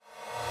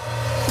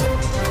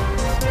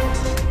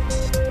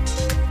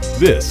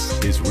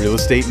This is Real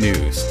Estate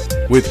News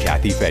with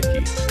Kathy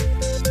Fettke.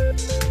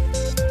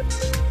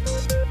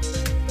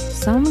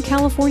 Some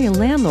California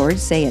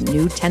landlords say a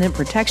new tenant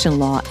protection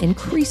law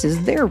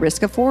increases their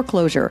risk of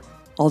foreclosure,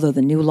 although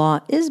the new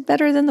law is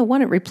better than the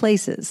one it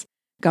replaces.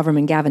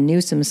 Governor Gavin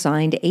Newsom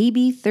signed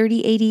AB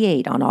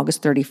 3088 on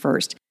August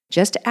 31st,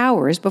 just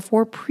hours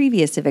before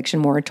previous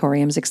eviction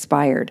moratoriums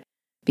expired.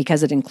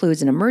 Because it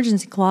includes an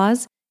emergency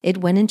clause, it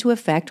went into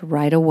effect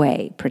right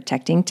away,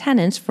 protecting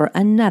tenants for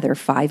another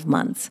 5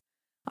 months.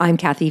 I'm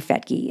Kathy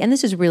Fettke, and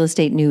this is Real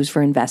Estate News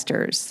for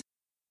Investors.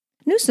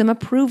 Newsom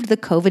approved the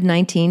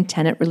COVID-19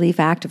 Tenant Relief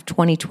Act of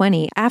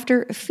 2020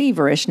 after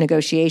feverish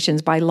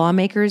negotiations by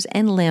lawmakers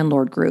and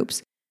landlord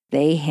groups.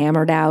 They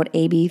hammered out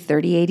AB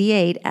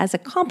 3088 as a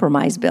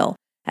compromise bill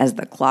as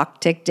the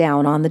clock ticked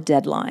down on the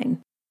deadline.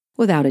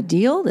 Without a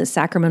deal, the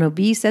Sacramento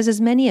Bee says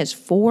as many as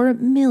 4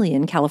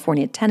 million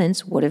California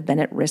tenants would have been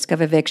at risk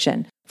of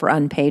eviction for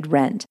unpaid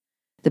rent.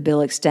 The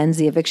bill extends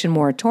the eviction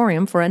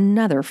moratorium for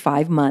another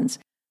 5 months,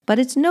 but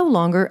it's no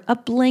longer a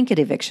blanket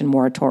eviction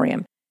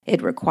moratorium.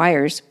 It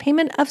requires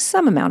payment of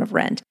some amount of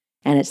rent,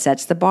 and it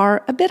sets the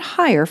bar a bit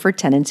higher for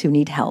tenants who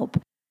need help.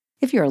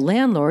 If you're a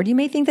landlord, you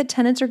may think that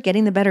tenants are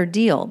getting the better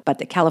deal, but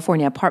the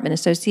California Apartment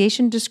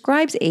Association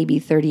describes AB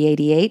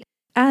 3088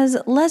 as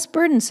less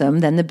burdensome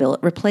than the bill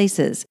it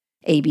replaces,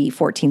 AB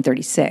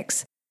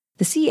 1436.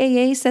 The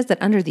CAA says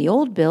that under the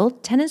old bill,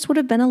 tenants would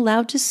have been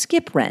allowed to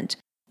skip rent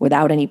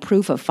without any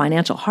proof of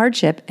financial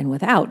hardship and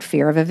without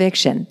fear of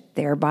eviction,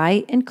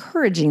 thereby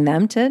encouraging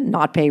them to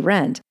not pay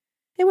rent.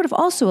 They would have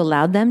also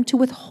allowed them to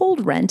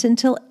withhold rent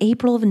until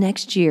April of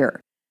next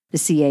year. The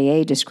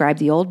CAA described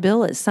the old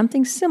bill as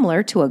something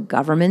similar to a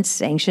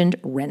government-sanctioned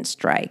rent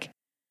strike.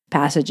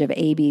 Passage of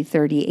AB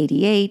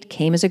 3088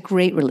 came as a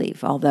great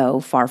relief, although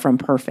far from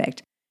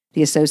perfect.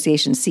 The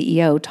association's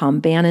CEO, Tom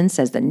Bannon,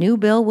 says the new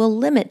bill will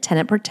limit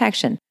tenant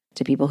protection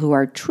to people who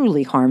are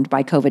truly harmed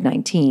by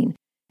COVID-19.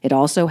 It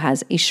also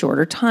has a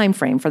shorter time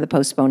frame for the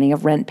postponing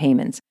of rent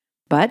payments,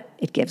 but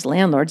it gives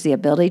landlords the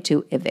ability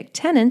to evict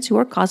tenants who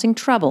are causing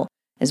trouble,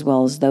 as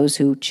well as those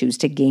who choose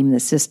to game the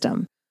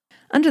system.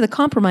 Under the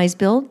compromise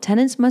bill,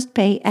 tenants must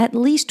pay at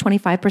least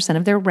 25%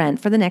 of their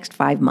rent for the next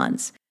 5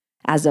 months.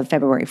 As of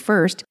February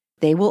 1st,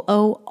 they will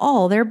owe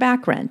all their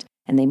back rent,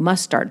 and they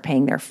must start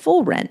paying their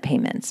full rent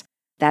payments.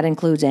 That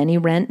includes any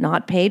rent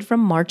not paid from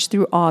March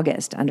through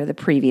August under the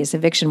previous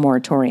eviction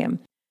moratorium.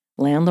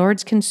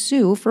 Landlords can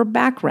sue for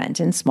back rent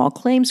in small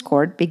claims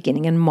court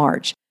beginning in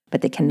March, but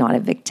they cannot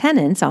evict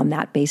tenants on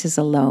that basis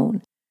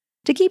alone.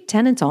 To keep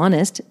tenants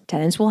honest,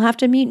 tenants will have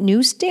to meet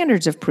new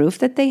standards of proof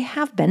that they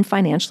have been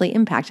financially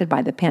impacted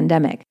by the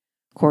pandemic.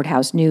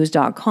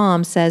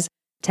 CourthouseNews.com says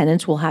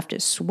tenants will have to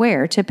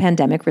swear to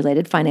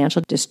pandemic-related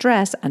financial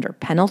distress under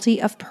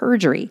penalty of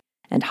perjury,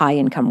 and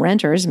high-income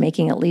renters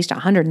making at least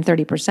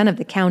 130% of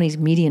the county's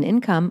median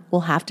income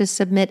will have to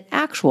submit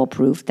actual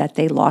proof that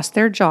they lost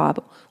their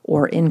job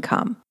or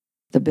income.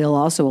 The bill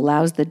also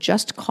allows the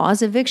just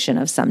cause eviction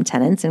of some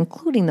tenants,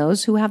 including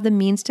those who have the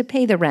means to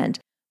pay the rent,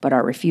 but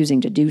are refusing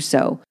to do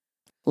so.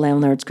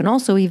 Landlords can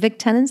also evict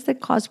tenants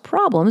that cause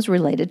problems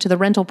related to the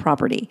rental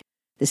property.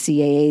 The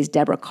CAA's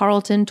Deborah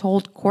Carlton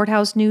told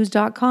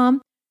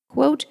CourthouseNews.com,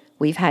 quote,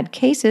 "We've had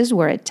cases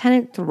where a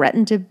tenant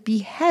threatened to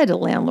behead a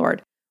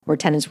landlord, where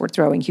tenants were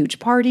throwing huge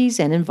parties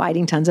and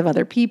inviting tons of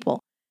other people.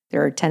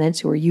 There are tenants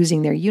who are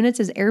using their units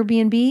as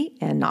Airbnb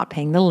and not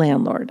paying the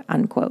landlord,"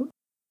 unquote.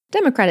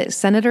 Democratic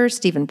Senator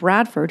Stephen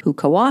Bradford, who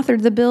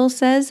co-authored the bill,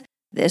 says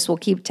this will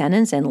keep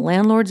tenants and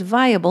landlords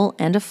viable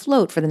and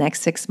afloat for the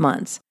next 6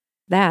 months.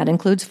 That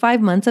includes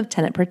 5 months of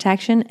tenant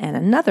protection and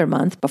another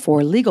month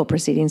before legal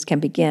proceedings can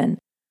begin.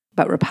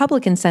 But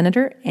Republican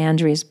Senator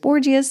Andreas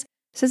Borgias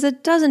says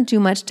it doesn't do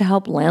much to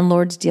help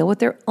landlords deal with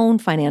their own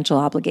financial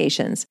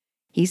obligations.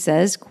 He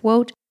says,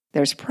 quote,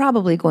 "There's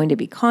probably going to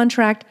be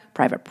contract,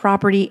 private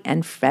property,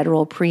 and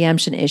federal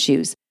preemption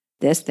issues.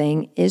 This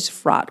thing is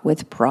fraught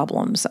with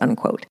problems,"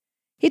 unquote.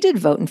 He did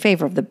vote in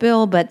favor of the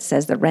bill, but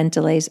says the rent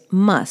delays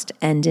must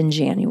end in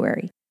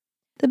January.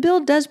 The bill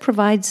does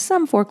provide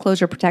some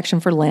foreclosure protection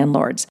for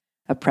landlords.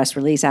 A press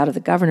release out of the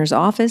governor's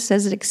office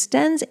says it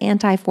extends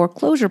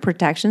anti-foreclosure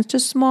protections to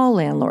small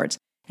landlords,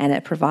 and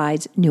it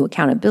provides new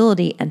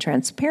accountability and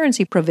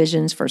transparency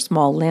provisions for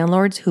small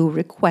landlords who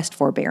request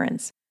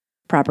forbearance.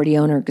 Property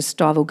owner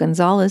Gustavo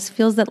Gonzalez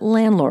feels that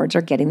landlords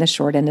are getting the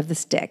short end of the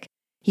stick.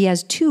 He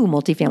has 2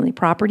 multifamily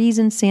properties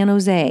in San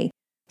Jose.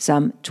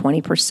 Some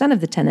 20% of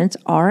the tenants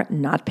are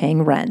not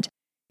paying rent.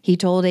 He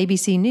told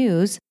ABC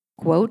News,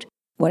 quote,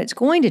 "What it's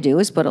going to do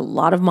is put a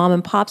lot of mom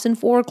and pops in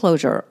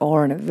foreclosure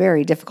or in a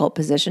very difficult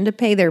position to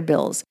pay their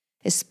bills,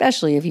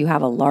 especially if you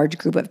have a large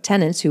group of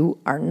tenants who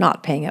are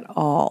not paying at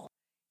all."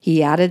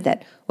 He added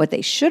that what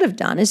they should have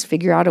done is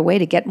figure out a way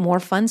to get more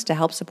funds to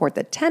help support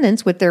the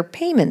tenants with their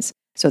payments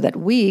so that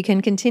we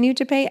can continue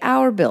to pay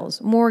our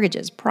bills,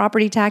 mortgages,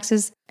 property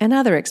taxes, and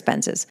other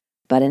expenses.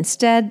 But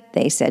instead,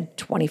 they said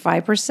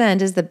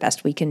 25% is the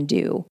best we can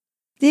do.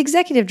 The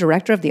executive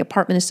director of the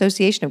Apartment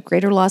Association of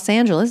Greater Los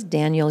Angeles,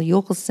 Daniel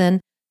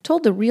Yulkelson,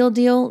 told The Real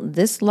Deal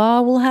this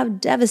law will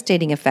have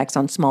devastating effects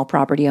on small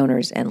property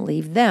owners and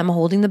leave them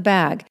holding the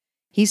bag.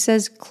 He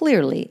says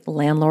clearly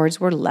landlords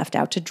were left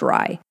out to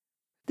dry.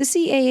 The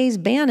CAA's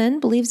Bannon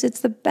believes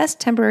it's the best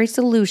temporary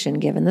solution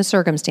given the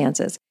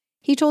circumstances.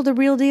 He told The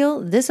Real Deal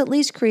this at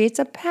least creates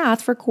a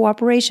path for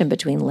cooperation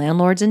between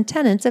landlords and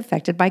tenants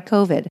affected by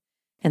COVID.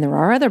 And there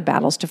are other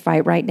battles to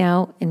fight right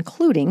now,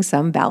 including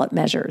some ballot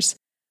measures.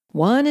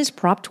 One is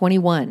Prop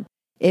 21.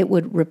 It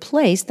would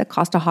replace the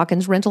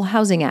Costa-Hawkins Rental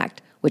Housing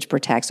Act, which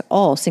protects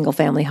all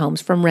single-family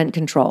homes from rent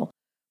control.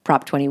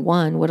 Prop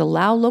 21 would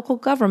allow local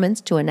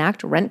governments to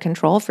enact rent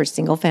control for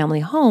single-family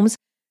homes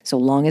so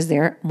long as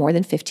they're more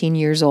than 15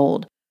 years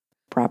old.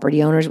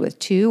 Property owners with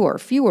 2 or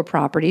fewer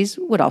properties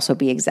would also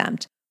be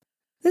exempt.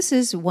 This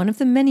is one of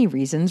the many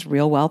reasons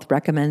Real Wealth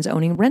recommends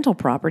owning rental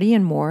property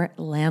in more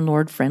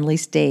landlord-friendly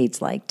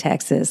states like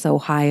Texas,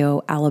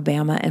 Ohio,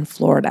 Alabama, and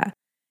Florida.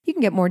 You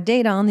can get more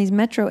data on these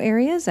metro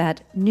areas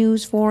at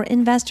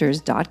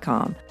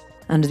newsforinvestors.com.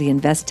 Under the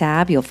Invest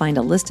tab, you'll find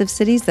a list of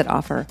cities that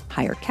offer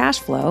higher cash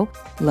flow,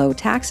 low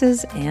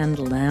taxes, and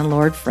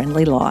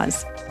landlord-friendly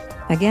laws.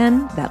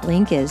 Again, that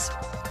link is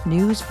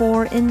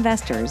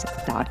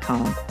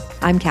newsforinvestors.com.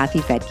 I'm Kathy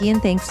Fettke,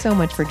 and thanks so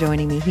much for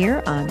joining me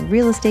here on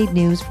Real Estate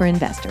News for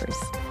Investors.